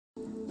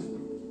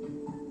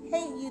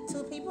Hey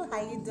YouTube people,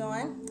 how you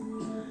doing?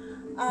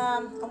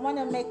 I want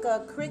to make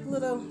a quick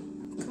little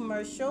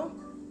commercial.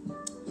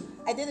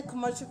 I did a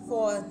commercial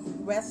for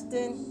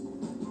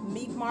Western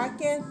Meat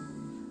Market,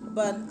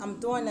 but I'm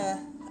doing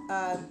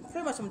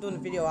I'm doing the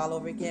video all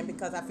over again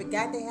because I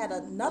forgot they had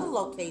another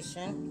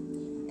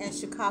location in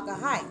Chicago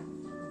Heights.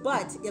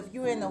 But if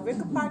you're in the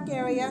Wicker Park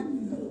area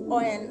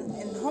or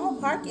in Homer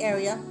Park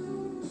area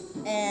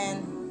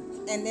and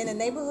in the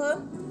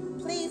neighborhood,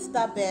 please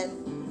stop at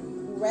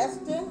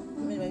Western.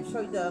 Let me show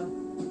you the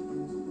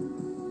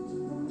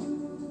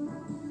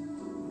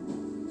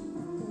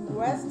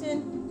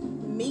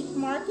Western Meat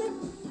Market,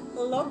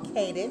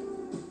 located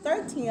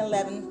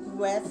 1311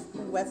 West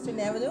Western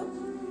Avenue,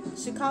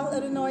 Chicago,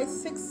 Illinois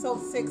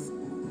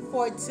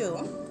 60642.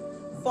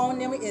 Phone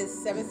number is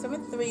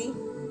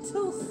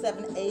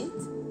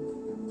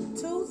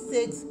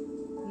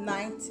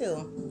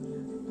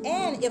 773-278-2692.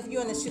 And if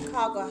you're in the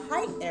Chicago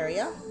Heights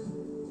area,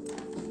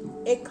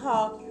 it's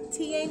called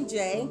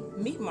T&J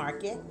Meat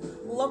Market,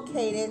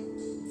 located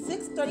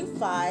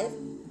 635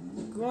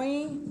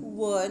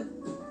 Greenwood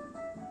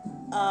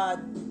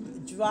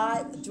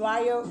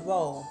Dyer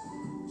Road,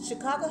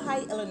 Chicago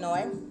Heights,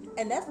 Illinois,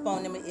 and that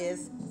phone number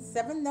is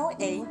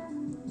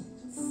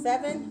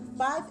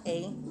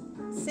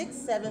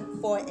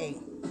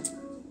 708-758-6748.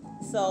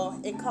 So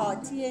it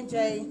called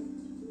T&J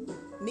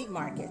Meat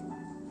Market,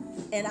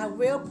 and I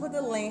will put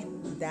the link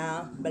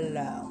down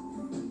below.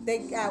 They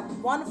got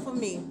wonderful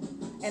meat,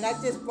 and I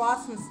just brought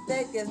some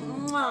steak. Just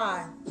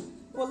for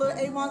a little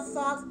A1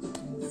 sauce,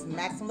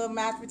 smack some little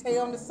mashed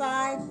potato on the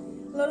side, a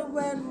little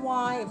red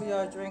wine if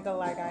you're a drinker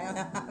like I am.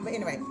 But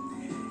anyway,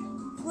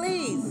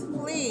 please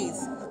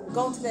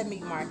go to that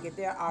meat market.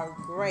 They are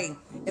great.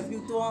 If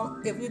you're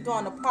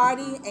doing a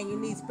party and you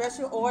need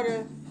special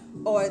order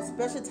or a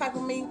special type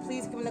of meat,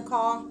 please give them a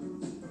call.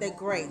 They're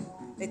great.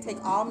 They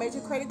take all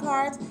major credit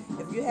cards.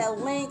 If you have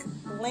link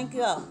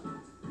up,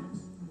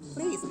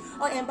 please.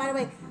 Oh, and by the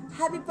way,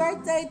 happy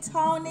birthday,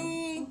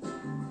 Tony.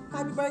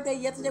 Happy birthday.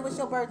 Yesterday was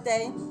your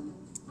birthday.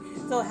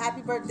 So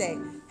happy birthday.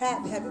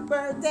 Happy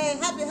birthday.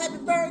 Happy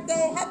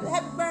birthday. Happy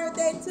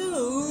birthday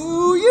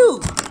to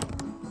you,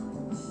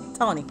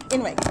 Tony.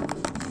 Anyway,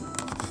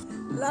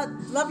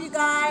 love you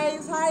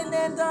guys. Hi,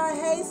 Linda.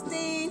 Hey,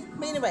 Steve.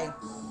 Anyway,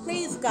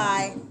 please,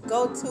 guys,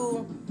 go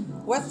to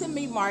Western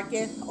Meat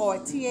Market or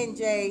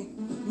T&J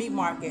Meat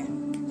Market.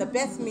 The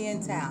best meat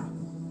in town.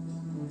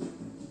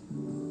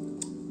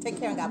 Take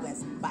care and God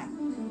bless. Bye.